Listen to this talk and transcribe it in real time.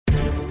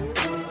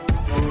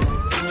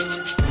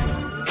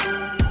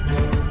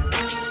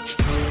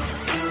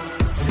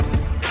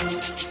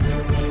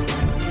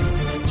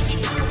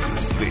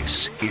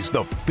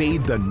the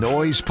Fade the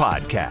Noise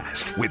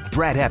podcast with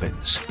Brad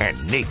Evans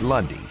and Nate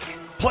Lundy.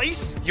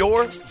 Place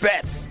your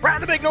bets. Brad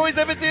the Big Noise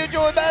Evans here,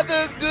 joined by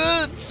the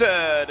good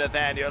sir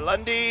Nathaniel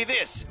Lundy.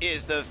 This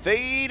is the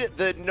Fade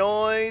the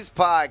Noise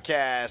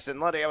podcast. And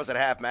Lundy, I was at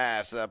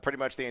half-mast pretty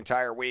much the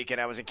entire week, and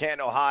I was in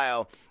Canton,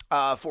 Ohio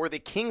for the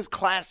Kings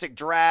Classic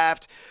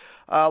Draft.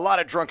 A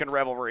lot of drunken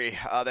revelry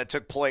that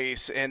took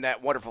place in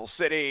that wonderful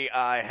city.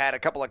 I had a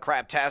couple of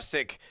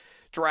craptastic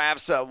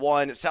drafts,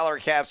 one salary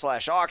cap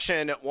 /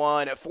 auction,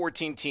 one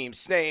 14-team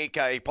snake.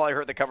 You probably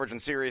heard the coverage on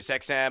Sirius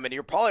XM, and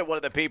you're probably one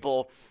of the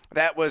people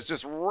that was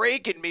just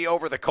raking me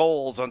over the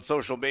coals on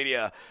social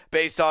media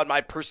based on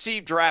my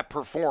perceived draft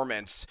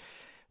performance.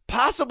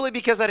 Possibly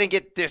because I didn't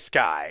get this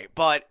guy,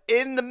 but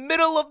in the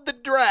middle of the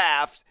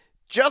draft,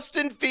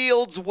 Justin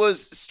Fields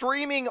was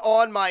streaming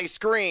on my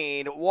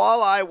screen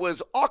while I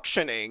was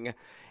auctioning,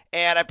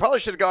 and I probably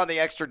should have gone the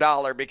extra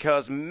dollar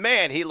because,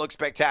 man, he looked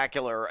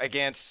spectacular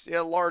against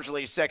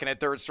largely second and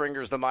third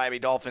stringers, the Miami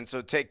Dolphins,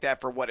 so take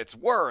that for what it's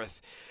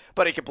worth.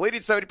 But he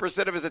completed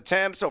 70% of his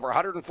attempts, over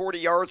 140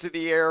 yards through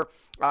the air,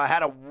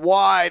 had a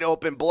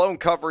wide-open blown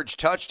coverage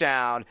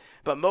touchdown,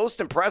 but most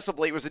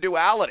impressively was a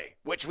duality,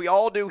 which we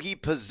all knew he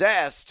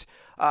possessed.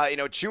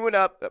 Chewing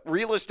up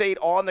real estate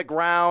on the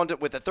ground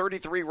with the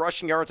 33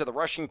 rushing yards of the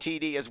rushing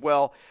TD as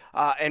well.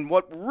 And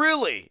what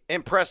really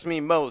impressed me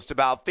most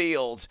about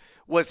Fields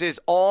was his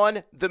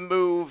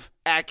on-the-move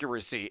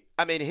accuracy.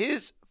 I mean,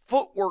 his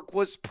footwork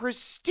was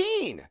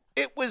pristine.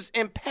 It was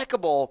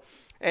impeccable.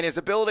 And his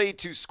ability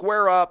to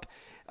square up,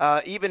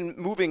 even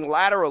moving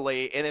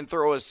laterally and then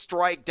throw a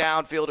strike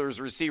downfield to his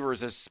receiver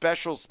is a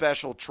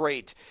special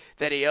trait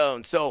that he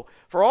owns. So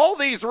for all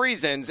these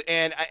reasons,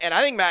 and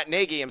I think Matt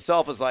Nagy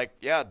himself is like,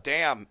 yeah,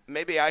 damn,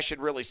 maybe I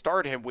should really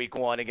start him week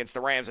one against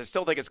the Rams. I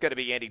still think it's going to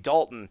be Andy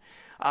Dalton.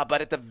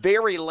 But at the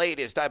very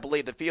latest, I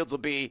believe the Fields will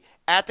be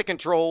at the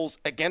controls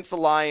against the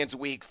Lions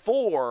week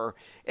 4.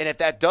 And if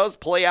that does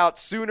play out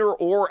sooner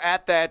or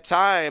at that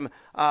time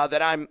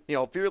that I'm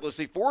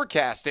fearlessly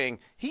forecasting,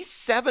 he's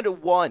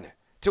 7-1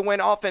 to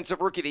win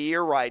Offensive Rookie of the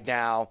Year right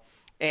now.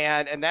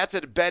 And that's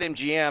at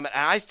BetMGM. And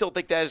I still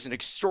think that is an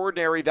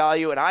extraordinary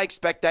value, and I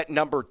expect that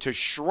number to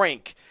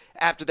shrink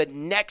after the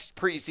next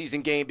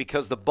preseason game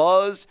because the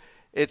buzz,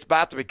 it's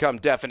about to become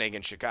deafening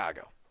in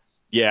Chicago.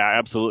 Yeah,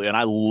 absolutely. And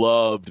I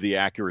loved the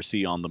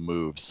accuracy on the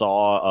move.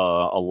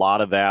 Saw a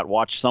lot of that,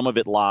 watched some of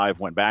it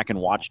live, went back and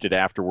watched it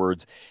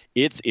afterwards.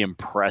 It's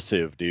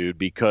impressive, dude,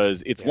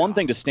 because it's one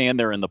thing to stand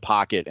there in the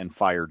pocket and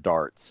fire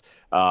darts.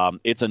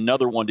 It's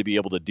another one to be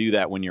able to do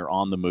that when you're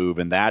on the move,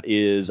 and that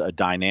is a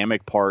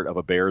dynamic part of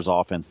a Bears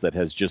offense that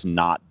has just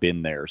not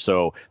been there.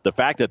 So the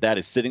fact that that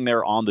is sitting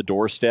there on the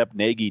doorstep,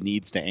 Nagy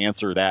needs to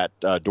answer that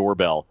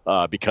doorbell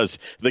because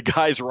the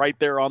guy's right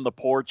there on the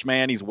porch,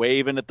 man. He's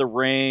waving at the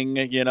ring,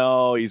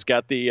 he's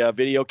got the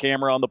video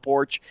camera on the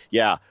porch.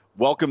 Yeah.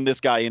 Welcome this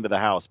guy into the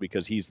house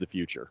because he's the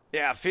future.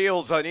 Yeah,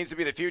 Fields needs to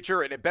be the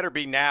future, and it better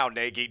be now,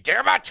 Nagy.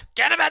 Damn it!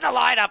 Get him in the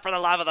lineup for the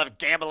love of the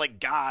gambling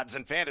gods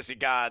and fantasy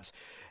gods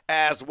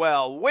as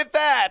well. With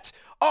that,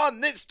 on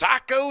this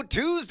Taco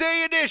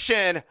Tuesday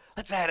edition,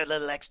 let's add a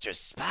little extra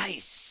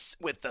spice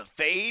with the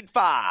Fade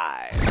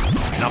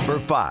 5. Number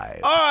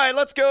 5. All right,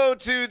 let's go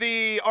to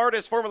the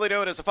artist formerly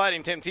known as the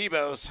Fighting Tim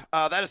Tebow's.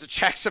 That is the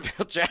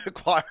Jacksonville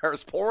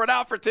Jaguars pouring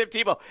out for Tim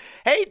Tebow.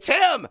 Hey,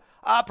 Tim!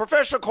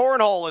 Professional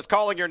cornhole is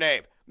calling your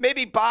name.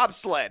 Maybe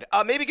bobsled.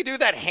 Maybe you could do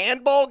that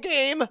handball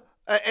game.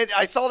 And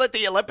I saw that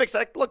the Olympics,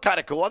 that looked kind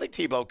of cool. I think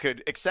Tebow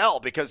could excel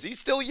because he's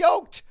still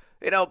yoked.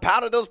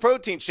 Pounded those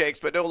protein shakes,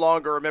 but no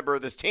longer a member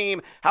of this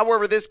team.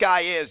 However, this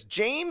guy is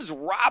James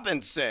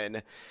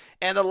Robinson.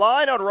 And the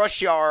line on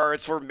rush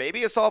yards for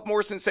maybe a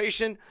sophomore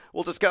sensation,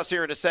 we'll discuss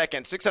here in a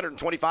second.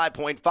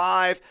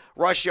 625.5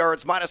 rush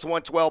yards, minus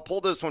 112.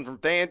 Pull this one from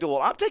FanDuel.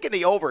 I'm taking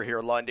the over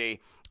here, Lundy.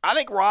 I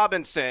think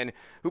Robinson,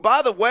 who,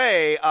 by the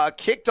way,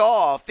 kicked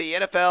off the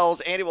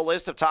NFL's annual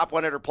list of top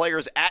 100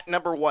 players at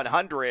number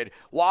 100.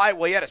 Why?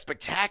 Well, he had a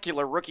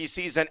spectacular rookie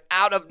season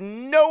out of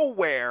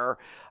nowhere.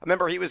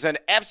 Remember, he was an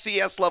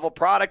FCS-level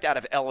product out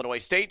of Illinois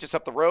State, just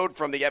up the road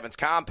from the Evans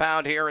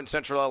compound here in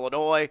central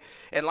Illinois.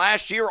 And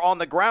last year, on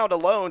the ground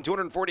alone,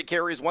 240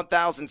 carries,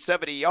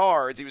 1,070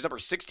 yards. He was number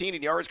 16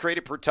 in yards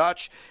created per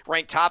touch,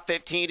 ranked top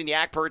 15 in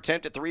yak per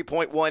attempt at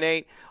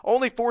 3.18.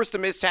 Only forced to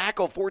miss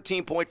tackle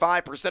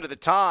 14.5% of the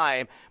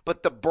time,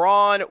 but the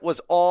brawn was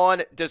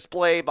on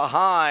display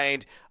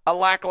behind a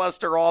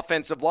lackluster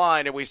offensive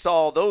line, and we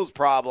saw those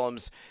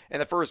problems in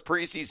the first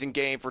preseason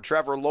game for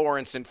Trevor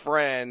Lawrence and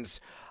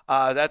friends.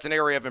 That's an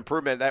area of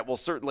improvement that will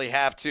certainly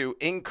have to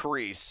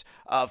increase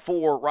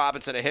for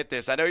Robinson to hit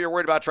this. I know you're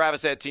worried about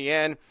Travis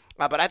Etienne,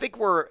 but I think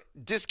we're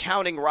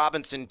discounting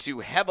Robinson too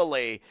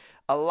heavily.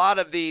 A lot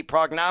of the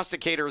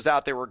prognosticators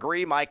out there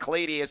agree. Mike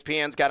Clady,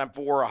 ESPN's got him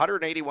for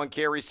 181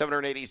 carries,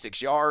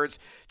 786 yards.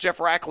 Jeff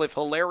Ratcliffe,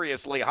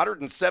 hilariously,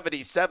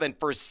 177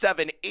 for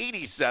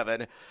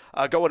 787,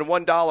 going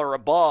 $1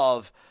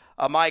 above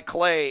Mike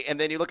Clay. And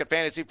then you look at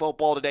fantasy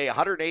football today,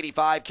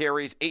 185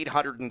 carries,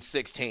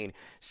 816.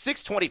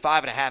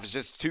 625.5 is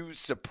just too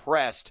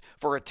suppressed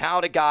for a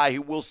talented guy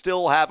who will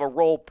still have a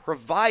role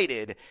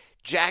provided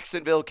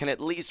Jacksonville can at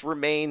least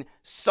remain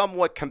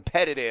somewhat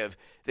competitive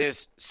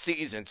this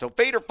season. So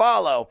fade or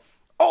follow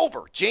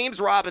over James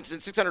Robinson,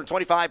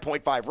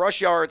 625.5 rush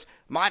yards,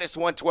 minus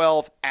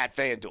 112 at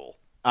FanDuel.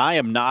 I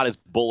am not as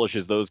bullish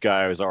as those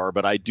guys are,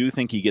 but I do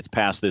think he gets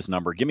past this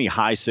number. Give me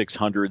high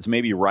 600s,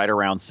 maybe right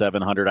around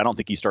 700. I don't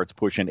think he starts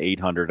pushing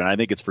 800, and I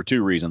think it's for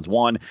two reasons.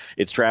 One,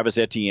 it's Travis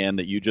Etienne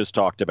that you just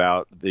talked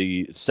about.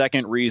 The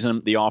second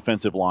reason, the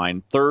offensive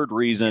line. Third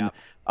reason,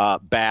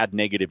 bad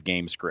negative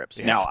game scripts.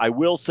 Yeah. Now, I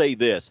will say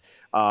this.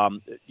 I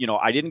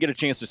didn't get a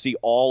chance to see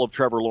all of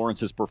Trevor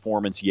Lawrence's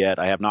performance yet.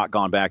 I have not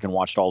gone back and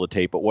watched all the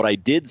tape. But what I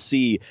did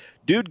see,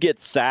 dude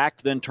gets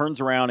sacked, then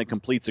turns around and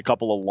completes a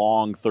couple of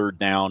long third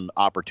down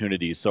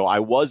opportunities. So I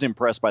was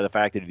impressed by the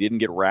fact that he didn't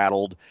get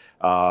rattled,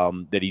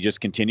 that he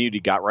just continued. He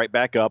got right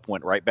back up,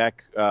 went right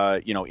back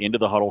into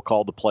the huddle,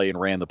 called the play, and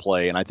ran the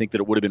play. And I think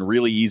that it would have been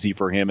really easy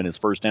for him in his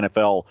first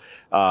NFL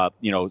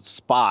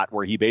spot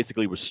where he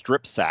basically was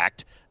strip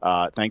sacked.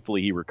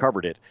 Thankfully, he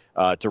recovered it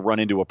to run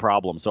into a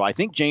problem. So I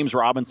think James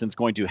Robinson's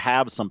going to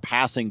have some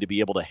passing to be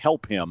able to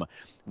help him.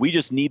 We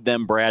just need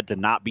them, Brad, to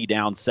not be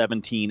down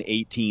 17,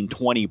 18,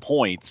 20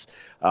 points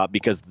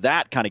because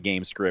that kind of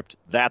game script,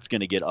 that's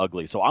going to get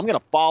ugly. So I'm going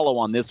to follow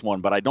on this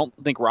one, but I don't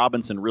think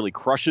Robinson really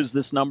crushes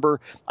this number.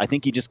 I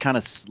think he just kind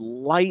of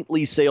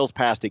slightly sails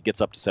past it,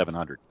 gets up to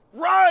 700.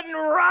 Run,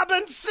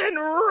 Robinson,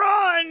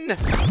 run!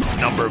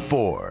 Number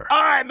 4.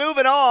 All right,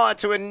 moving on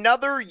to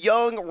another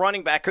young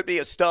running back. Could be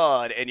a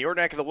stud in your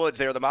neck of the woods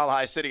there, the Mile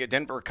High City of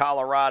Denver,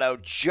 Colorado.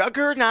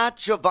 Juggernaut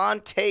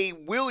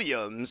Javonte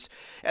Williams.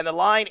 And the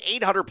line,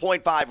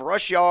 800.5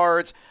 rush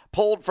yards,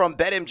 pulled from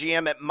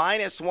BetMGM at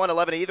minus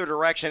 111 either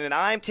direction. And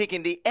I'm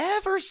taking the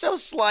ever so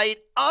slight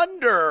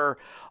under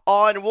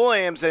on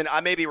Williams, and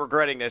I may be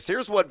regretting this.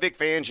 Here's what Vic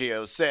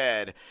Fangio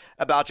said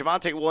about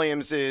Javonte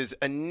Williams'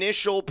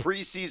 initial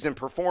preseason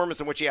performance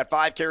in which he had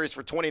 5 carries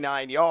for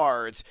 29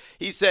 yards.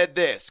 He said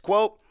this,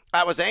 quote,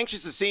 I was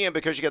anxious to see him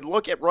because you can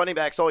look at running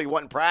backs all you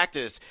want in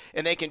practice,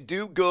 and they can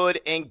do good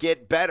and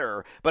get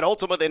better. But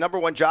ultimately, the number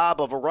one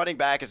job of a running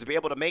back is to be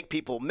able to make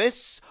people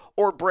miss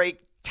or break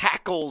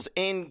tackles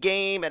in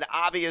game, and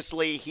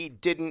obviously he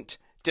didn't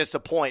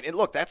disappoint. And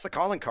look, that's the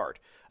calling card.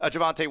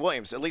 Javonte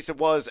Williams, at least it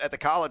was at the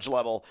college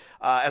level,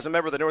 as a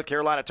member of the North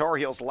Carolina Tar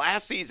Heels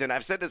last season.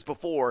 I've said this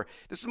before.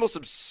 This is the most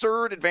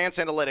absurd advanced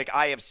analytic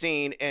I have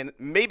seen in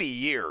maybe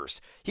years.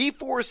 He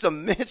forced a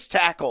missed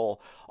tackle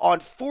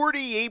on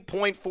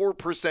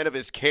 48.4% of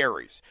his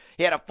carries.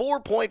 He had a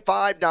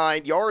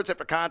 4.59 yards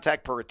after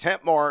contact per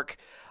attempt mark.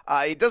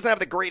 He doesn't have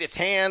the greatest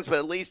hands, but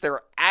at least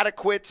they're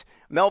adequate.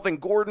 Melvin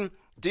Gordon,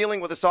 dealing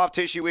with a soft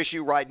tissue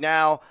issue right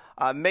now,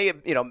 may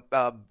have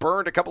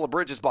burned a couple of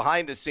bridges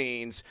behind the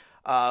scenes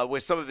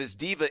with some of his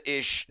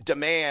diva-ish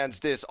demands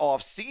this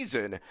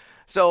offseason.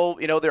 So,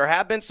 there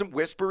have been some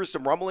whispers,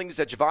 some rumblings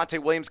that Javonte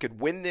Williams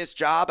could win this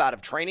job out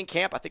of training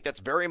camp. I think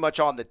that's very much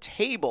on the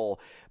table.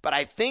 But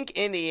I think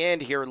in the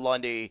end here,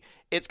 Lundy,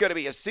 it's going to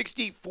be a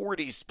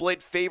 60-40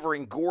 split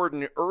favoring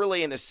Gordon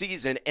early in the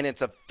season, and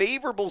it's a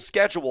favorable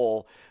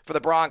schedule for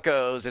the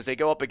Broncos as they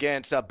go up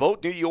against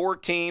both New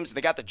York teams.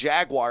 They got the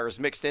Jaguars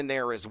mixed in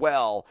there as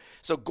well.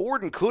 So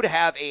Gordon could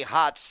have a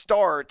hot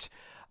start.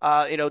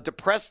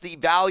 Depress the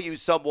value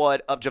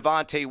somewhat of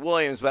Javonte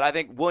Williams, but I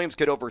think Williams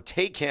could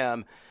overtake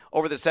him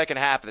over the second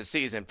half of the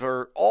season.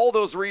 For all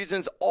those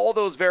reasons, all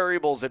those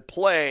variables at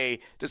play,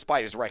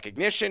 despite his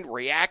recognition,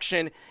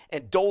 reaction,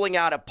 and doling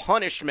out a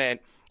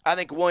punishment, I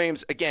think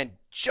Williams, again,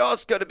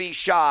 just going to be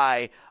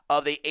shy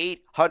of the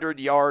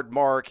 800-yard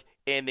mark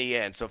in the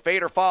end. So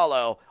fade or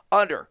follow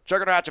under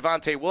Juggernaut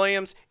Javonte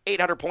Williams,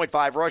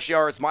 800.5 rush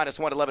yards, minus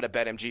 111 at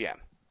BetMGM.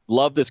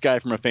 Love this guy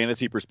from a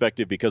fantasy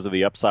perspective because of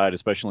the upside,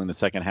 especially in the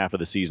second half of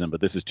the season, but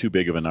this is too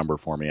big of a number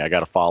for me. I got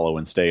to follow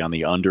and stay on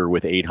the under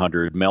with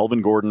 800.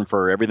 Melvin Gordon,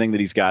 for everything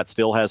that he's got,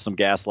 still has some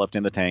gas left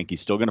in the tank.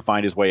 He's still going to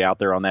find his way out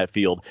there on that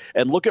field.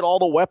 And look at all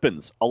the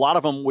weapons, a lot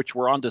of them which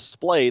were on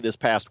display this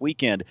past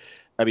weekend.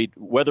 I mean,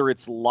 whether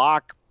it's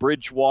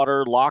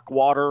Bridgewater,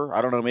 Lockwater,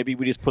 I don't know, maybe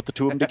we just put the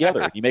two of them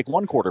together. You make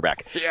one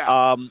quarterback.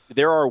 Yeah.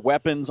 There are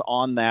weapons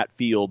on that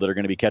field that are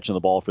going to be catching the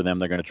ball for them.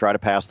 They're going to try to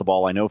pass the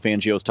ball. I know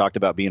Fangio's talked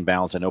about being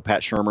balanced. I know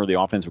Pat Shurmur, the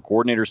offensive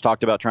coordinator, has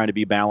talked about trying to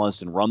be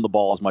balanced and run the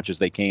ball as much as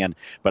they can.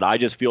 But I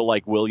just feel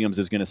like Williams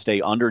is going to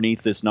stay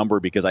underneath this number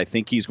because I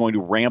think he's going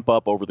to ramp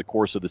up over the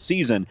course of the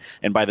season.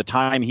 And by the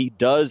time he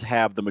does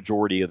have the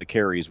majority of the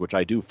carries, which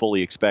I do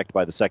fully expect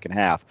by the second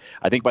half,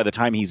 I think by the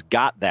time he's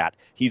got that,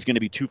 he's going to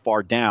be too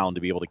far down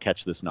to be able to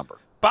catch this number.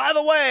 By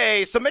the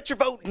way, submit your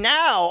vote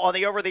now on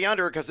the over the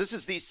under because this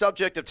is the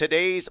subject of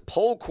today's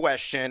poll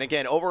question.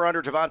 Again, over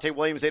under Javonte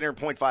Williams,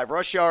 800.5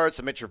 rush yards.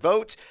 Submit your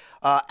vote,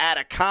 add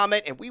a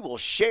comment, and we will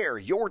share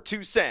your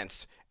 2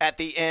 cents at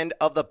the end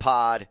of the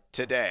pod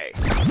today.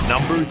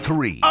 Number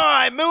 3. All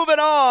right, moving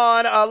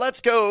on.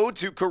 Let's go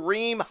to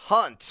Kareem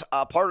Hunt,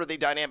 part of the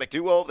dynamic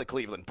duo of the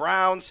Cleveland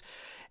Browns.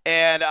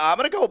 And I'm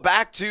going to go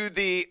back to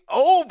the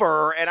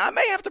over, and I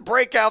may have to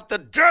break out the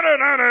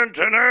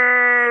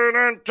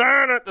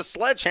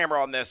sledgehammer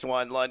on this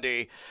one,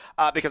 Lundy,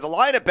 because the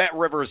line at Bet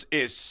Rivers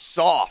is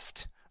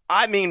soft.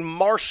 I mean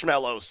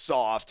marshmallow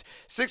soft.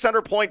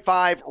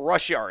 600.5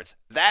 rush yards.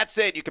 That's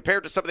it. You compare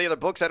it to some of the other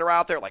books that are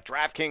out there, like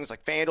DraftKings,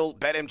 like FanDuel,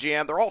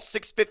 BetMGM. They're all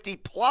 650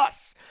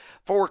 plus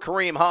for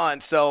Kareem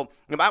Hunt. So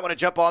you might want to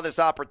jump on this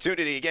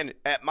opportunity again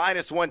at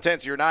minus 110.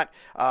 So you're not,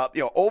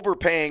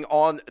 overpaying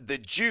on the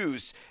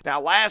juice.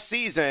 Now, last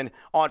season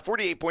on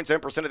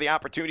 48.7% of the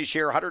opportunity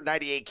share,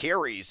 198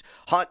 carries,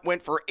 Hunt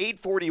went for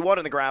 841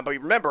 on the ground. But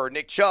remember,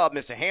 Nick Chubb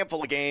missed a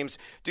handful of games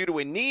due to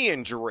a knee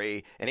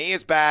injury, and he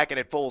is back and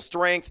at full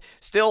strength.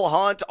 Still,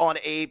 Hunt on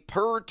a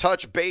per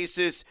touch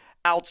basis,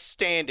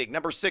 outstanding.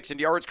 Number 6 in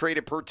yards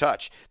created per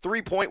touch.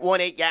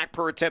 3.18 yak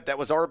per attempt. That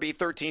was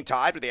RB13,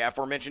 tied with the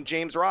aforementioned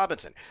James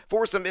Robinson.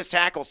 Forced a missed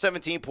tackle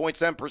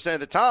 17.7%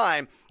 of the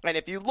time. And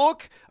if you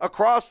look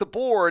across the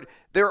board,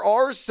 there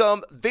are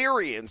some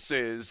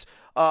variances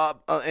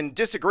and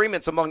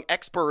disagreements among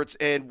experts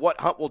in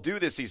what Hunt will do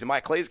this season.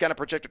 Mike Clay's got him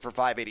projected for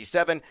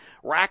 587.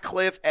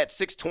 Ratcliffe at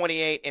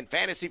 628. In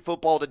fantasy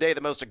football today,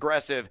 the most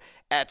aggressive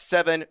at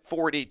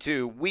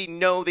 742. We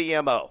know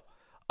the MO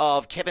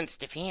of Kevin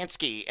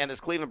Stefanski and this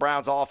Cleveland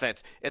Browns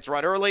offense. It's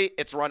run early,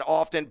 it's run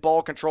often,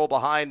 ball control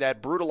behind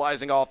that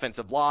brutalizing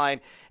offensive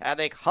line. And I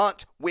think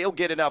Hunt will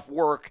get enough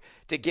work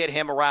to get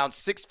him around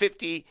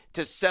 650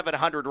 to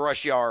 700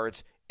 rush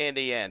yards in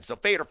the end. So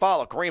fade or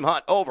follow, Kareem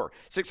Hunt over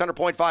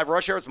 600.5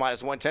 rush yards,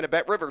 minus 110 at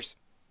Bet Rivers.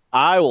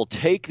 I will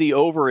take the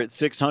over at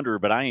 600,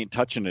 but I ain't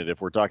touching it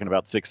if we're talking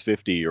about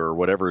 650 or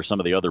whatever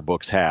some of the other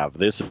books have.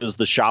 This is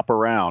the shop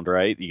around,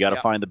 right? You got to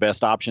find the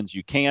best options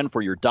you can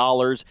for your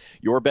dollars.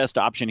 Your best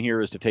option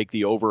here is to take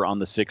the over on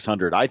the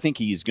 600. I think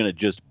he's going to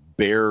just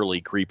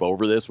barely creep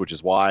over this, which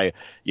is why,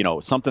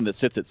 something that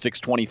sits at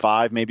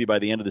 625 maybe by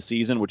the end of the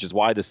season, which is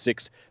why the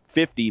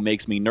 650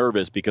 makes me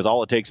nervous, because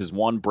all it takes is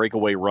one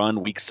breakaway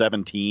run week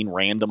 17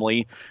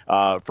 randomly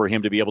for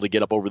him to be able to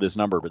get up over this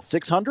number. But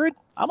 600,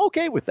 I'm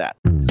okay with that.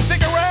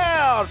 Stick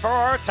around for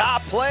our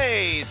top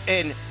plays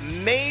in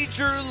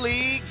Major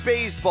League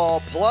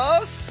Baseball.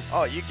 Plus,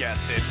 you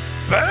guessed it,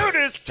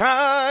 bonus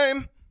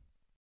time.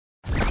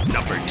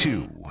 Number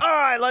 2. All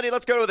right, Lundy,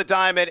 let's go to the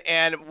diamond,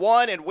 and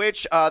one in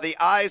which the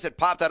eyes had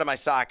popped out of my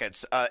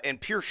sockets in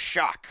pure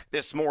shock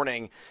this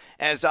morning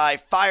as I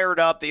fired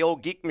up the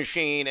old geek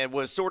machine and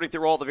was sorting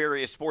through all the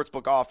various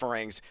sportsbook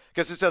offerings,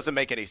 because this doesn't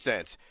make any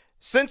sense.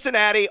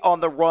 Cincinnati on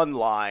the run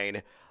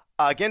line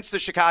against the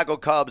Chicago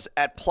Cubs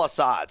at plus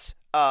odds.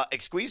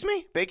 Excuse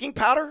me? Baking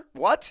powder?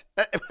 What?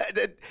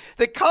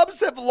 The Cubs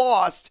have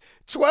lost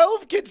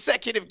 12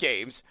 consecutive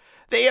games.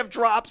 They have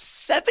dropped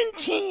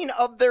 17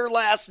 of their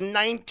last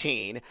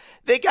 19.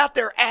 They got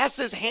their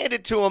asses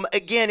handed to them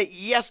again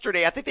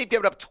yesterday. I think they've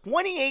given up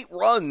 28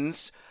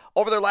 runs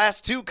over their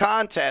last 2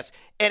 contests,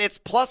 and it's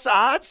plus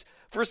odds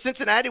for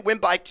Cincinnati to win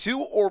by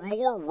 2 or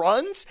more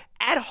runs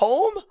at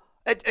home?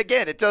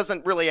 Again, it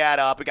doesn't really add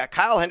up. We got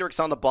Kyle Hendricks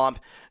on the bump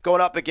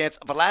going up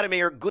against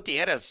Vladimir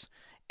Gutierrez.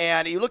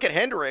 And you look at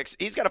Hendricks,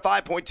 he's got a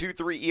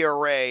 5.23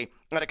 ERA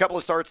and a couple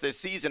of starts this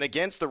season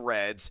against the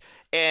Reds.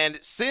 And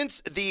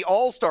since the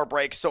All-Star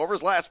break, so over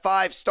his last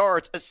 5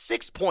 starts, a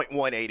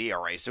 6.18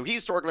 ERA. So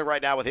he's struggling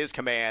right now with his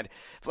command.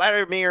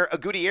 Vladimir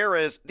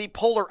Gutierrez, the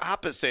polar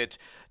opposite.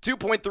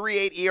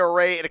 2.38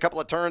 ERA and a couple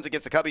of turns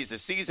against the Cubbies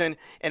this season.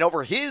 And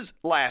over his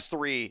last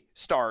 3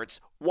 starts,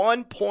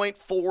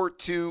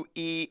 1.42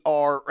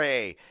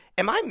 ERA.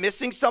 Am I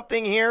missing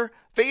something here?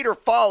 Fade or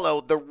follow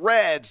the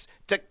Reds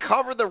to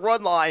cover the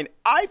run line,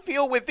 I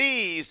feel, with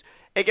ease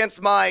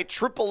against my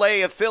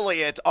AAA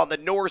affiliate on the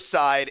north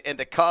side, and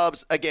the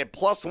Cubs, again,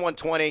 plus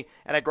 120,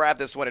 and I grabbed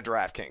this one at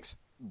DraftKings.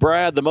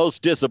 Brad, the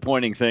most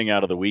disappointing thing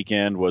out of the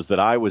weekend was that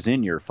I was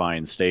in your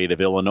fine state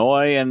of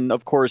Illinois, and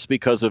of course,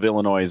 because of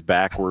Illinois'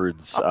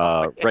 backwards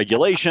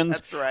regulations,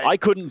 that's right. I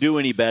couldn't do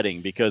any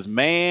betting because,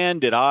 man,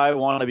 did I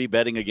want to be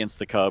betting against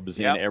the Cubs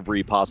in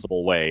every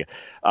possible way.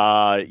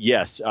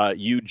 Yes,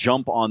 you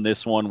jump on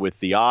this one with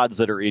the odds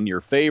that are in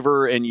your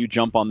favor, and you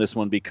jump on this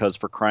one because,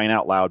 for crying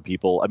out loud,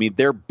 people, I mean,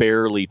 they're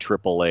barely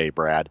AAA,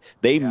 Brad.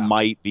 They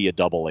might be a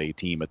AA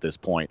team at this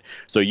point.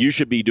 So you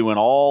should be doing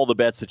all the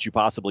bets that you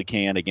possibly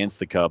can against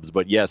the Cubs.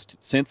 But yes,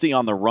 Cincy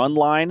on the run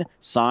line,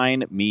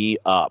 sign me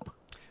up.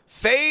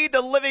 Fade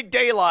the living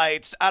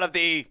daylights out of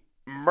the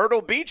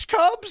Myrtle Beach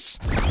Cubs.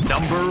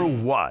 Number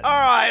 1. All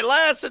right,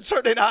 last and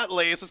certainly not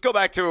least, let's go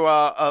back to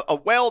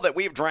a well that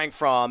we've drank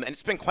from, and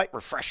it's been quite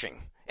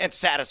refreshing and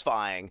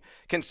satisfying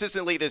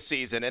consistently this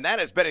season, and that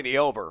is betting the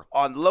over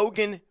on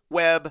Logan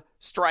Webb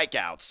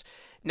strikeouts.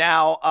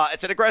 Now,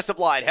 it's an aggressive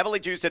line,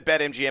 heavily juiced at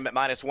BetMGM at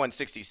minus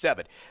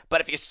 167.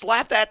 But if you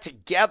slap that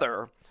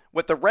together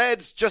with the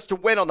Reds just to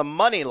win on the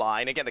money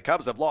line, again, the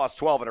Cubs have lost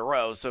 12 in a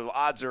row, so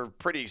odds are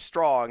pretty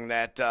strong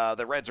that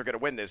the Reds are going to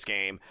win this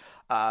game.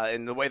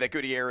 And the way that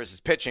Gutierrez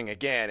is pitching,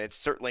 again, it's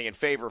certainly in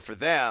favor for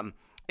them.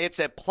 It's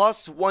at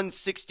plus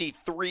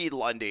 163,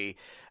 Lundy.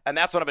 And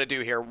that's what I'm going to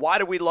do here. Why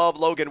do we love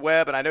Logan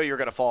Webb? And I know you're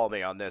going to follow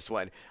me on this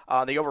one.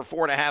 The over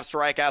 4.5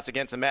 strikeouts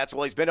against the Mets.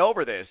 Well, he's been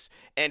over this.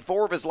 And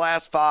 4 of his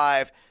last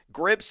 5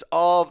 grips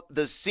of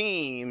the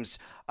seams.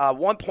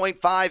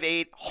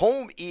 1.58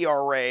 home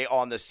ERA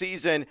on the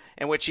season,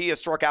 in which he has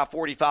struck out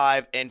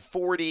 45 and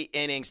 40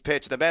 innings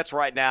pitched. The Mets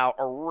right now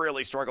are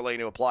really struggling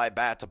to apply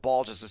bat to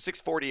ball. Just a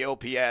 640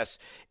 OPS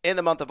in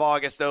the month of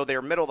August, though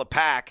they're middle of the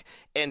pack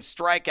in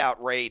strikeout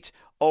rate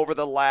over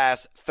the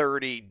last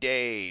 30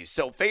 days.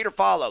 So fade or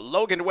follow,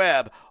 Logan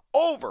Webb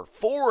over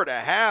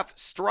 4.5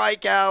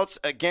 strikeouts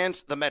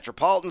against the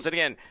Metropolitans. And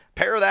again,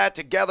 pair that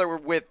together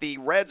with the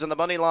Reds on the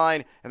money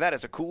line, and that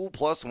is a cool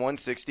plus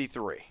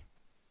 163.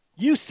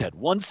 You said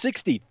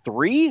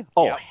 163?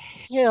 Oh, yep.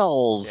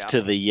 Hells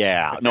to the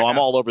yeah. No, I'm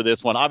all over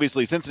this one.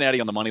 Obviously, Cincinnati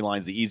on the money line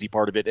is the easy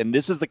part of it, and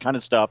this is the kind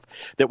of stuff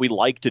that we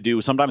like to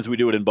do. Sometimes we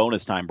do it in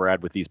bonus time,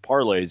 Brad, with these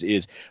parlays,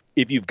 is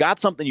if you've got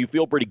something you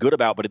feel pretty good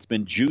about, but it's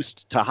been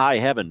juiced to high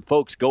heaven,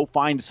 folks, go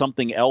find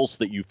something else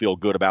that you feel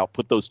good about.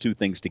 Put those two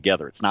things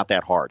together. It's not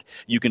that hard.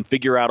 You can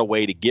figure out a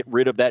way to get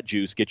rid of that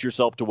juice, get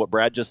yourself to what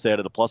Brad just said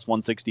at a plus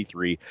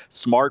 163.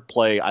 Smart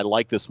play. I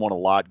like this one a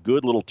lot.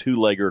 Good little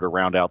two-legger to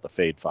round out the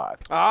fade 5.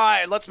 All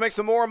right, let's make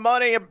some more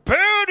money.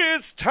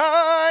 Bonus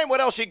time. What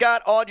else you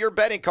got on your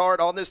betting card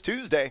on this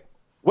Tuesday?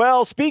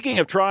 Well, speaking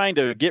of trying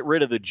to get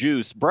rid of the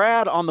juice,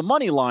 Brad, on the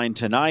money line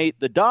tonight,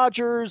 the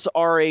Dodgers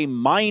are a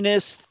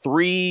minus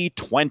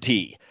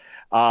 320.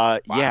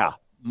 Yeah,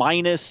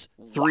 minus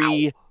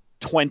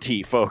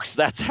 320, folks.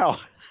 That's how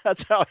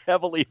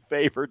heavily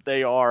favored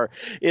they are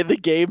in the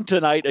game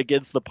tonight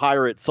against the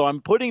Pirates. So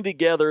I'm putting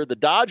together the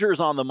Dodgers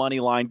on the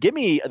money line. Give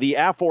me the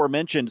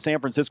aforementioned San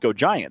Francisco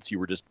Giants. You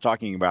were just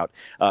talking about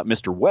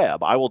Mr.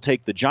 Webb. I will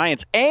take the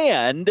Giants.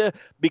 And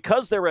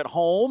because they're at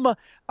home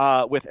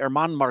with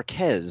Herman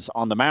Marquez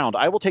on the mound,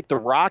 I will take the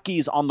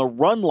Rockies on the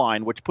run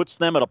line, which puts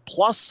them at a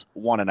plus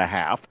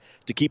 1.5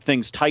 to keep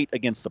things tight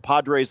against the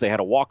Padres. They had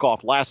a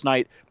walk-off last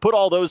night. Put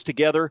all those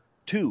together.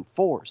 2,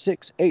 4,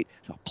 6, 8,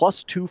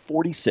 plus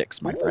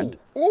 246, my friend.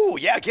 Ooh,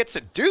 yeah, get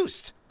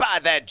seduced by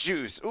that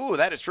juice. Ooh,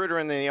 that is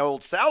triggering the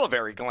old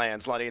salivary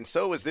glands, Lundy, and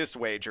so is this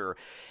wager.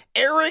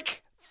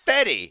 Eric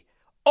Fetty,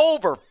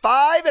 over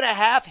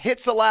 5.5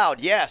 hits allowed.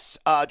 Yes,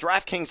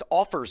 DraftKings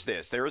offers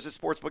this. There is a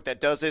sportsbook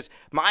that does this.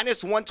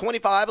 Minus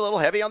 125, a little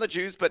heavy on the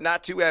juice, but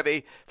not too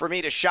heavy for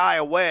me to shy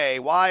away.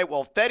 Why?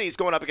 Well, Fetty's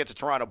going up against the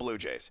Toronto Blue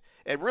Jays.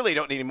 And really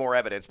don't need any more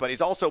evidence, but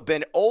he's also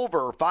been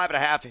over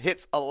 5.5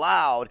 hits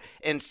allowed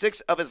in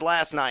 6 of his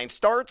last 9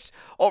 starts.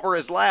 Over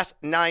his last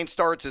 9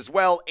 starts as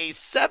well, a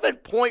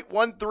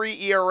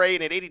 7.13 ERA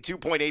and an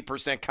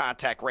 82.8%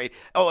 contact rate.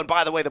 Oh, and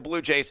by the way, the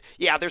Blue Jays,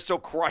 yeah, they're still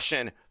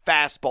crushing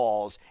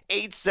fastballs.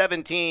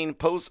 817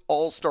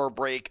 post-All-Star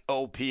break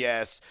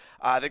OPS.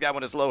 I think that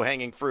one is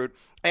low-hanging fruit.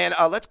 And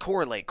let's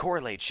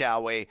correlate,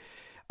 shall we?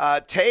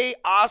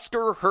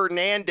 Teoscar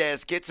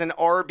Hernandez gets an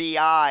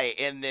RBI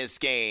in this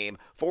game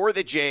for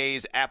the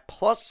Jays at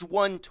plus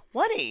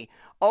 120.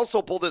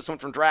 Also pulled this one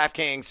from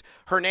DraftKings.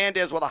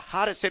 Hernandez, one of the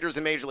hottest hitters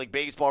in Major League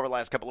Baseball over the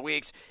last couple of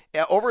weeks.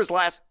 Over his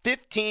last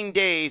 15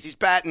 days, he's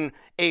batting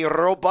a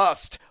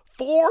robust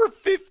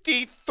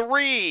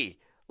 .453,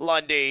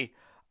 Lundy.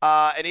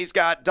 And he's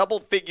got double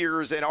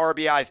figures in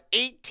RBIs,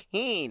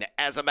 18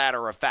 as a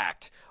matter of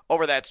fact,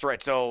 over that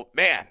stretch. So,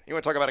 man, you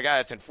want to talk about a guy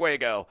that's in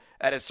fuego.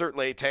 That is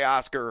certainly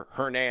Teoscar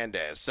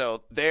Hernandez.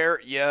 So there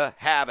you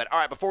have it. All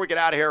right, before we get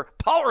out of here,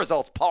 poll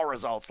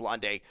results,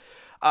 Lundy.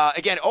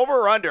 Again, over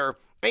or under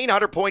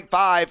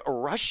 800.5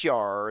 rush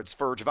yards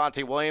for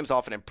Javonte Williams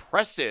off an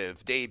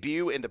impressive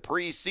debut in the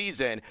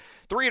preseason.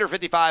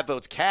 355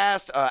 votes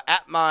cast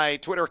at my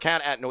Twitter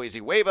account at Noisy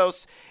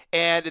Huevos.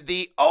 And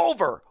the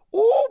over,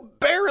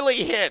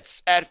 barely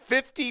hits at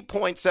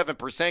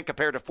 50.7%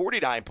 compared to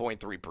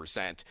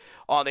 49.3%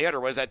 on the under.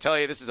 What does that tell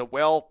you? This is a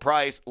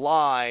well-priced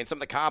line. Some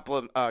of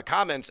the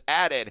comments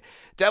added.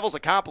 Devil's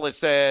Accomplice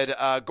said,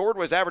 Gordon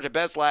was average at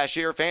best last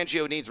year.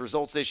 Fangio needs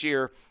results this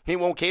year. He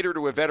won't cater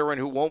to a veteran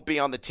who won't be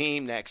on the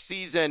team next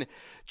season.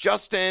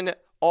 Justin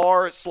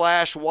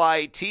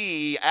R/YT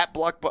at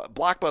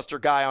Blockbuster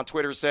Guy on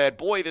Twitter said,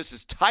 boy, this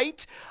is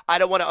tight. I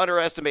don't want to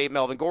underestimate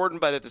Melvin Gordon,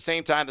 but at the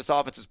same time, this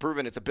offense has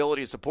proven its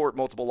ability to support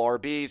multiple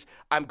RBs.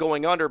 I'm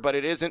going under, but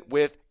it isn't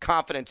with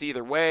confidence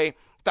either way.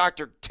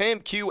 Dr. Tim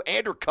Q.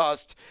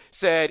 Andercust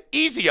said,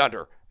 easy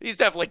under. He's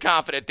definitely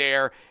confident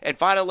there. And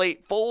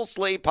finally, Full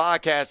Slate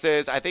Podcast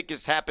says, I think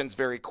this happens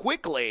very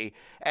quickly,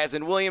 as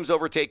in Williams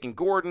overtaking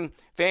Gordon,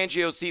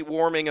 Fangio seat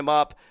warming him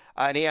up,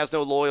 and he has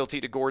no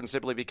loyalty to Gordon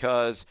simply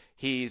because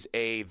he's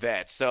a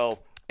vet. So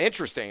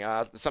interesting.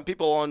 Some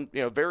people on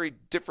very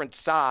different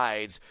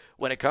sides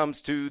when it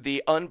comes to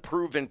the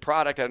unproven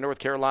product out of North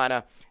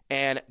Carolina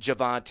and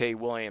Javonte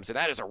Williams. And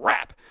that is a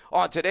wrap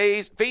on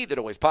today's Fade the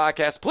Noise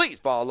podcast. Please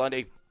follow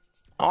Lundy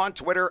on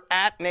Twitter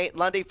at Nate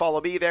Lundy.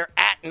 Follow me there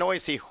at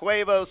Noisy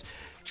Huevos.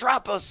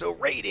 Drop us a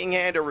rating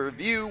and a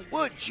review,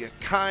 would you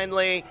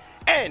kindly?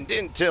 And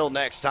until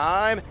next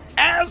time,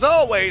 as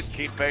always,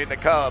 keep fading the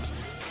Cubs.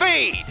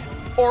 Fade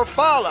or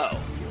follow,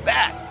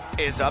 that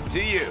is up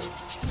to you.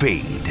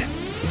 Fade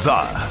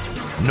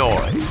the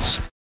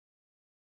Noise.